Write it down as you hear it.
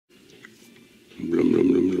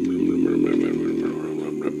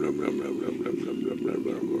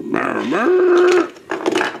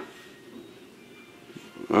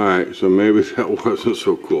Alright, so maybe that wasn't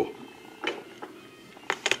so cool.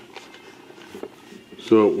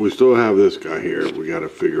 So we still have this guy here. We got to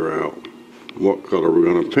figure out what color we're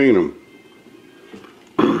going to paint him.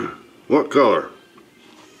 What color?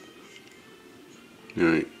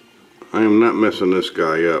 Alright, I am not messing this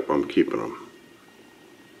guy up. I'm keeping him.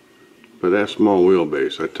 But that small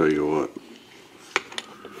wheelbase, I tell you what.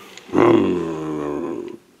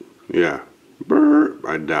 Yeah. Brr,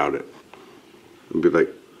 I doubt it. It'd be like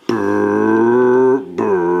brr,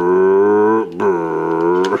 brr,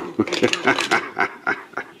 brr.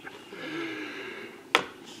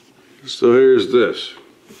 So here's this.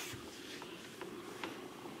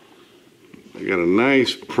 I got a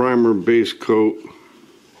nice primer base coat.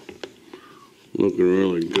 Looking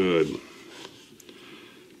really good.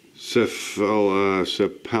 Cephala,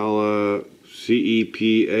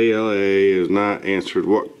 C-E-P-A-L-A has not answered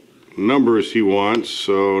what numbers he wants,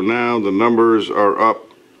 so now the numbers are up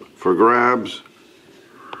for grabs.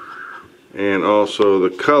 And also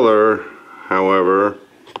the color, however,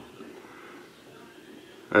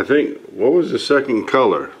 I think, what was the second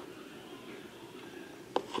color?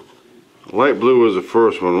 Light blue was the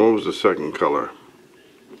first one. What was the second color?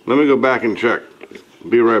 Let me go back and check.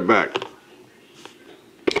 Be right back.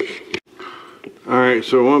 Alright,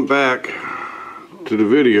 so I went back to the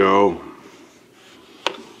video.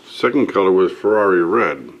 Second color was Ferrari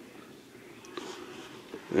red.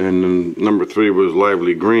 And then number 3 was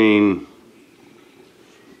lively green.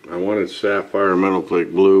 I wanted sapphire metal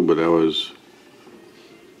flake blue, but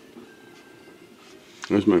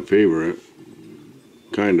that's my favorite.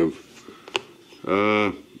 Kind of.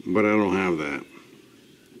 But I don't have that.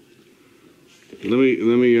 Let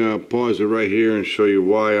me pause it right here and show you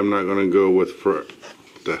why I'm not going to go with what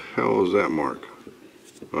the hell is that mark?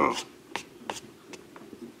 Oh.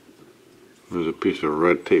 There's a piece of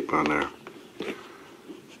red tape on there.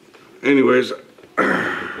 Anyways,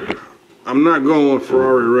 I'm not going with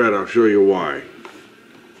Ferrari red. I'll show you why.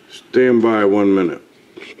 Stand by 1 minute.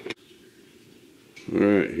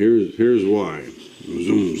 Alright, here's why.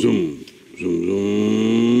 Zoom, zoom,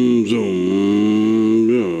 zoom, zoom,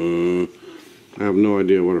 zoom. I have no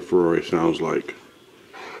idea what a Ferrari sounds like.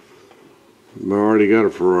 I already got a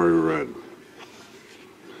Ferrari red.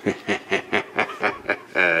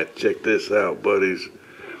 Check this out, buddies.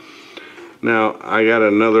 Now, I got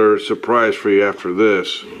another surprise for you after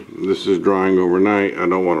this. This is drying overnight. I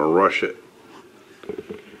don't want to rush it.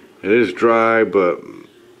 It is dry, but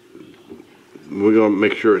we're going to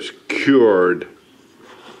make sure it's cured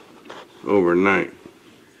overnight.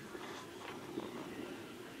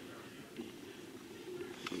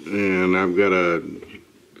 And I've got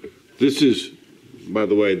this is, by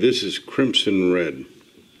the way, this is crimson red.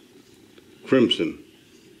 Crimson.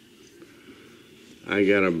 I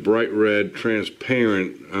got a bright red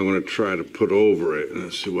transparent I'm going to try to put over it and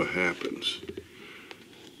let's see what happens.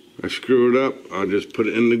 I screw it up, I'll just put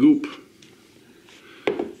it in the goop.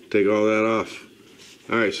 Take all that off.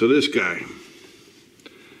 Alright, so this guy.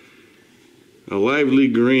 A lively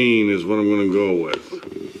green is what I'm going to go with.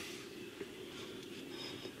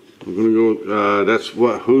 I'm going to go, that's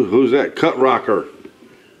what, who's that? CutRock'R.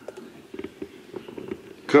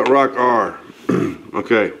 CutRock'R.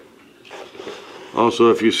 Okay.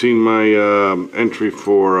 Also, if you've seen my entry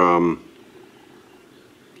for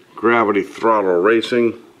Gravity Throttle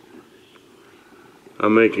Racing,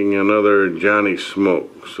 I'm making another Johnny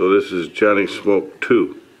Smoke. So this is Johnny Smoke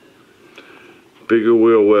 2. Bigger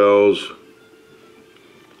wheel wells.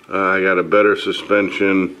 I got a better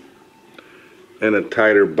suspension and a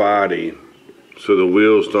tighter body, so the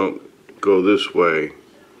wheels don't go this way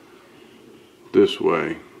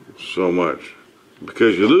so much.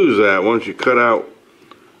 Because you lose that once you cut out,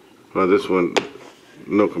 well, this one,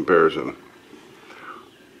 no comparison.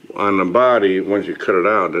 On the body, once you cut it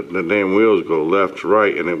out, the damn wheels go left to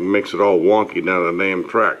right, and it makes it all wonky down the damn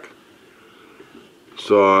track.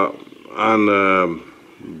 So on the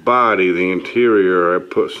body, the interior, I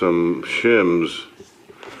put some shims,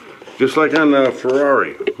 just like on the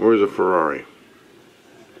Ferrari. Where's the Ferrari?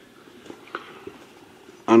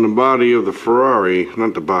 On the body of the Ferrari,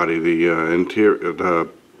 not the body, the interior,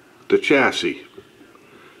 the chassis,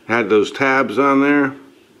 had those tabs on there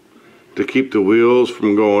to keep the wheels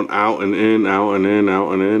from going out and in, out and in,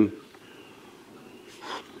 out and in.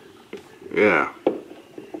 Yeah.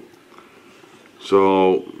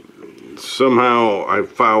 So somehow I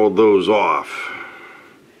fouled those off,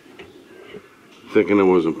 thinking it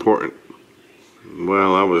was important.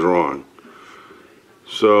 Well, I was wrong.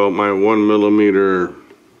 So my 1mm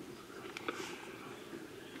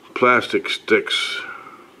plastic sticks,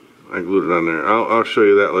 I glued it on there. I'll show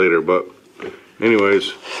you that later, but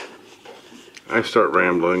anyways, I start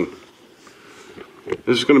rambling.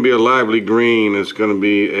 This is going to be a lively green. It's going to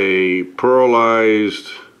be a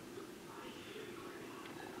pearlized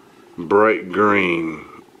bright green,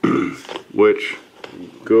 which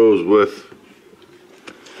goes with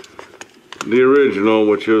the original,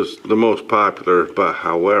 which is the most popular, but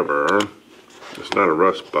however, it's not a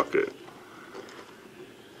rust bucket.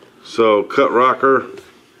 So CutRock'R,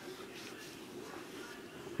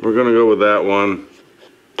 we're going to go with that one.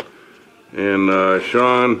 And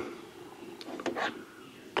Sean,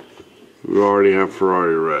 we already have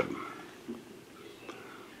Ferrari red.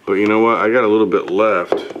 But you know what? I got a little bit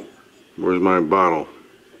left. Where's my bottle?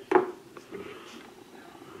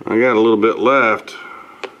 I got a little bit left.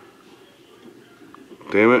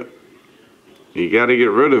 Damn it. You got to get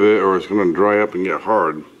rid of it or it's going to dry up and get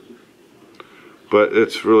hard. But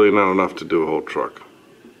it's really not enough to do a whole truck.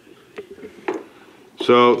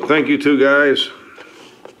 So thank you two guys.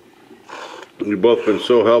 You've both been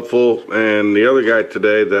so helpful. And the other guy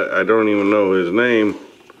today that I don't even know his name,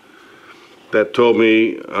 that told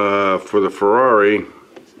me for the Ferrari,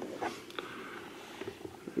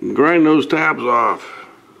 grind those tabs off.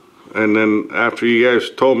 And then after you guys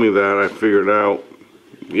told me that, I figured out,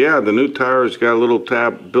 yeah, the new tires got a little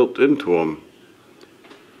tab built into them.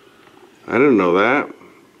 I didn't know that.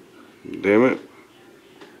 Damn it.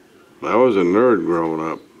 I was a nerd growing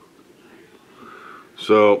up.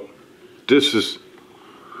 So this is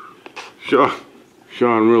Sean,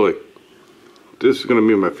 really, this is going to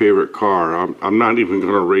be my favorite car. I'm not even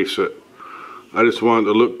going to race it. I just want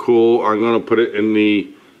it to look cool. I'm going to put it in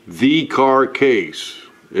the car case.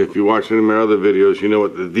 If you watch any of my other videos, you know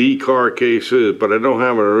what the car case is, but I don't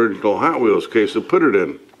have an original Hot Wheels case to put it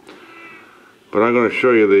in. But I'm going to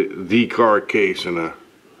show you the car case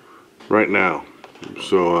right now.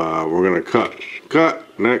 So we're going to cut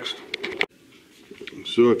next.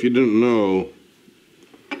 So if you didn't know,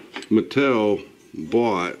 Mattel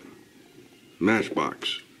bought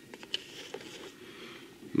Matchbox.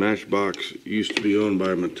 Matchbox used to be owned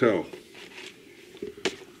by Mattel.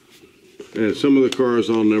 And some of the cars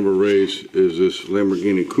I'll never race is this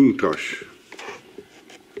Lamborghini Countach.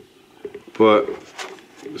 But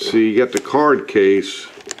see, you got the card case.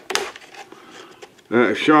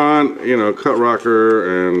 Sean, you know,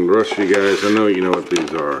 CutRock'R and the rest of you guys, I know you know what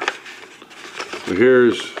these are. But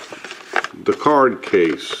here's the card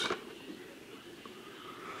case.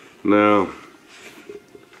 Now,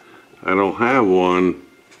 I don't have one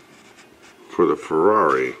for the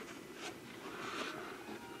Ferrari.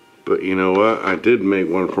 But you know what? I did make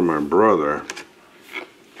one for my brother.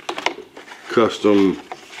 Custom.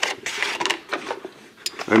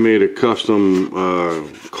 I made a custom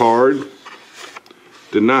card.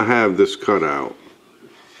 Did not have this cut out.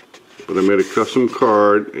 But I made a custom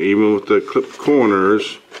card, even with the clipped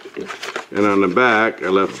corners. And on the back, I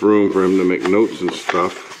left room for him to make notes and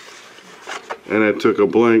stuff. And I took a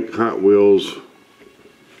blank Hot Wheels.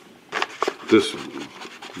 This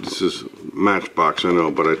is Matchbox, I know,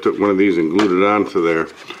 but I took one of these and glued it onto there.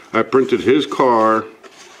 I printed his car,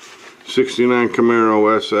 69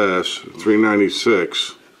 Camaro SS,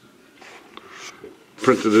 396.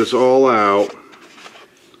 Printed this all out,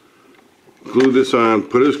 glued this on,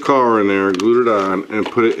 put his car in there, glued it on, and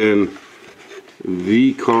put it in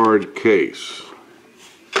the card case.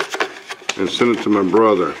 And sent it to my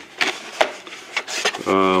brother,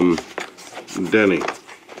 Denny.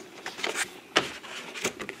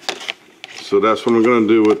 So that's what I'm going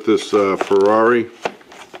to do with this Ferrari.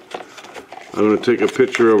 I'm going to take a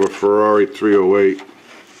picture of a Ferrari 308,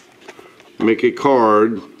 make a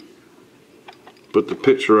card, put the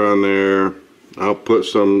picture on there. I'll put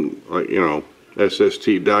some, like, you know,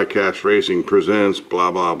 SST Diecast Racing presents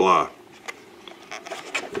blah blah blah.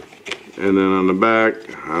 And then on the back,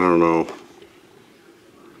 I don't know.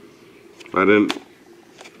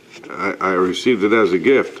 I received it as a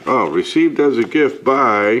gift. Oh, received as a gift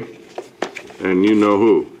by, and you know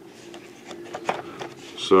who.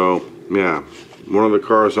 So, yeah, one of the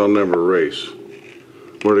cars I'll never race.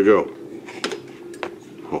 Where'd it go?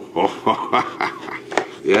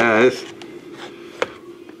 Yeah,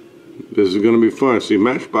 this is going to be fun. See,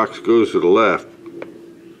 Matchbox goes to the left.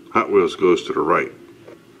 Hot Wheels goes to the right.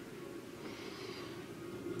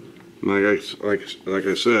 Like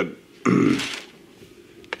I said,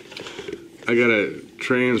 I got a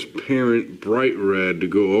transparent bright red to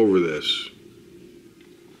go over this.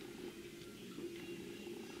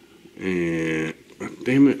 And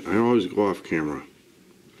damn it, I always go off camera.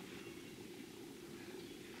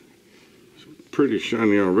 Pretty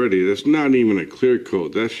shiny already. That's not even a clear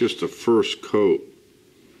coat. That's just the first coat.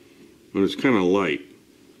 But it's kind of light.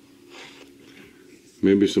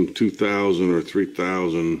 Maybe some 2000 or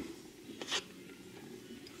 3000.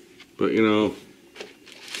 But you know,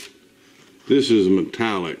 this is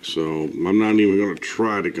metallic, so I'm not even going to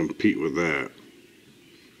try to compete with that.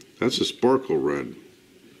 That's a sparkle red.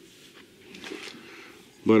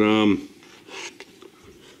 But I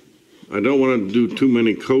don't want to do too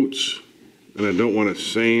many coats, and I don't want to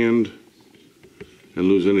sand and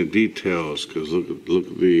lose any details, because look at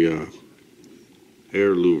the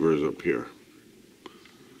air louvers up here.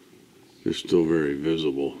 They're still very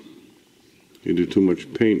visible. You do too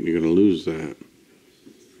much paint, you're going to lose that.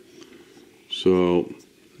 So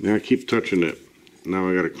now I keep touching it. Now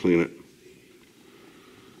I got to clean it.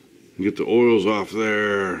 Get the oils off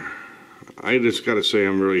there. I just got to say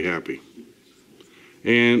I'm really happy.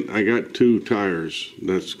 And I got 2 tires.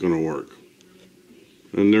 That's going to work.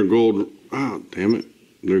 And they're gold. Oh, damn it.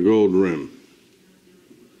 They're gold rim.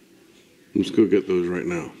 Let's go get those right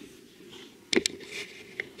now.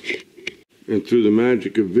 And through the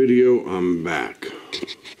magic of video, I'm back.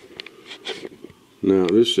 Now,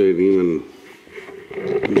 this ain't even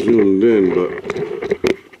zoomed in, but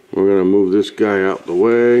we're going to move this guy out the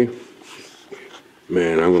way.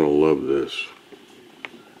 Man, I'm going to love this.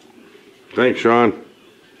 Thanks, Sean.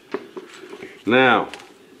 Now,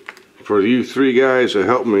 for you 3 guys that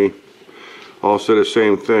helped me, all said the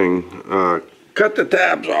same thing. Cut the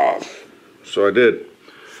tabs off. So I did.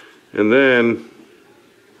 And then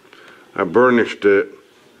I burnished it.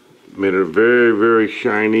 Made it very, very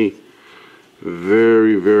shiny.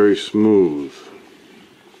 Very, very smooth.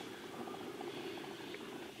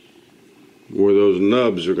 Where those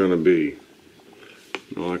nubs are going to be.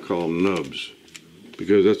 Well, I call them nubs,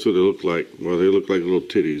 because that's what they look like. Well, they look like little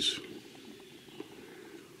titties.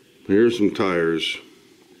 Here's some tires.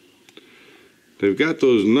 They've got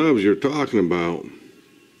those nubs you're talking about.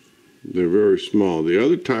 They're very small. The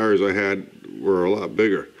other tires I had were a lot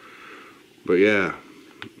bigger. But yeah,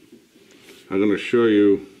 I'm going to show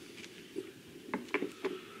you.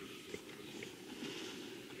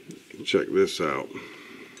 Check this out.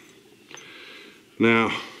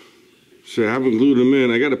 Now, see, I haven't glued them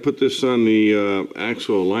in. I got to put this on the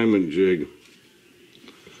axle alignment jig.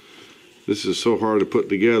 This is so hard to put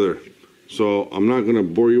together. So I'm not going to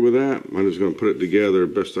bore you with that. I'm just going to put it together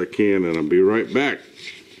best I can, and I'll be right back.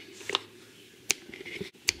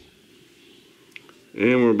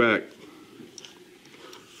 And we're back.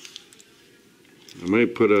 I may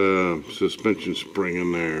put a suspension spring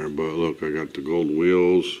in there, but look, I got the gold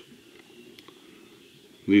wheels.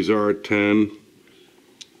 These are 10.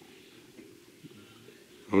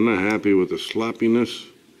 I'm not happy with the sloppiness,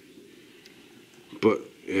 but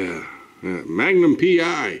yeah, Magnum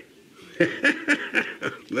PI. I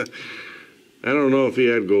don't know if he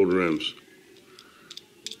had gold rims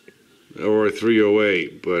or a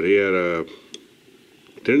 308, but he had a,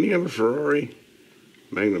 didn't he have a Ferrari?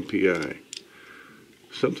 Magnum PI.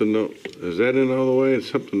 Something don't, is that in all the way?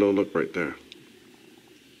 Something don't look right there.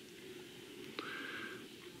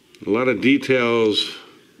 A lot of details.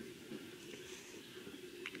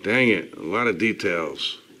 Dang it, a lot of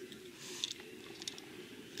details.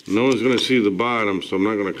 No one's going to see the bottom, so I'm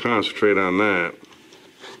not going to concentrate on that.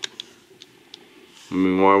 I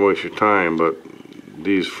mean, why waste your time? But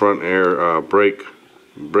these front air brake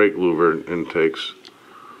louver intakes,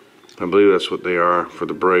 I believe that's what they are for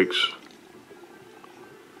the brakes.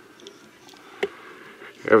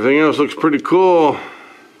 Everything else looks pretty cool.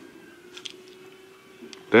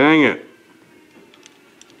 Dang it.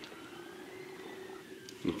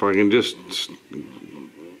 If I can just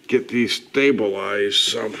get these stabilized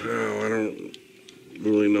somehow. I don't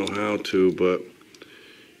really know how to, but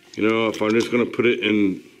you know, if I'm just going to put it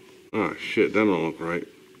in, oh shit, that don't look right.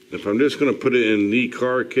 If I'm just going to put it in the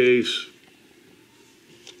car case,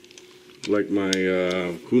 like my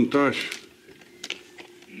Countach,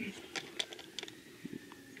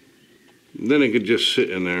 then it could just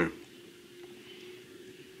sit in there.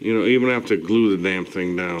 You know, even have to glue the damn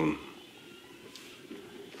thing down.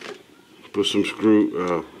 Put some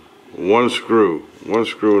screw, one screw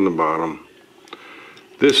in the bottom.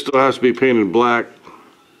 This still has to be painted black.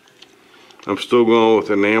 I'm still going with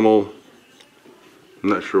enamel. I'm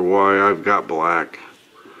not sure why I've got black.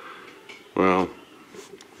 Well,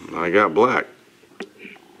 I got black.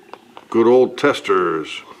 Good old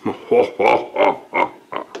testers.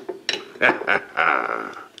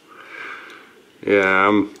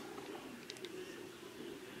 Yeah,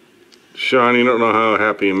 Sean, you don't know how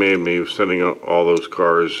happy he made me sending out all those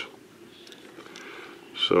cars.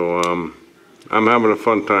 So, I'm having a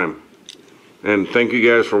fun time. And thank you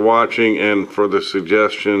guys for watching and for the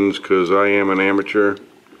suggestions, because I am an amateur.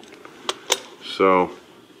 So,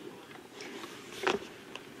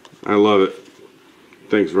 I love it.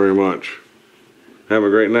 Thanks very much. Have a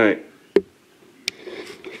great night.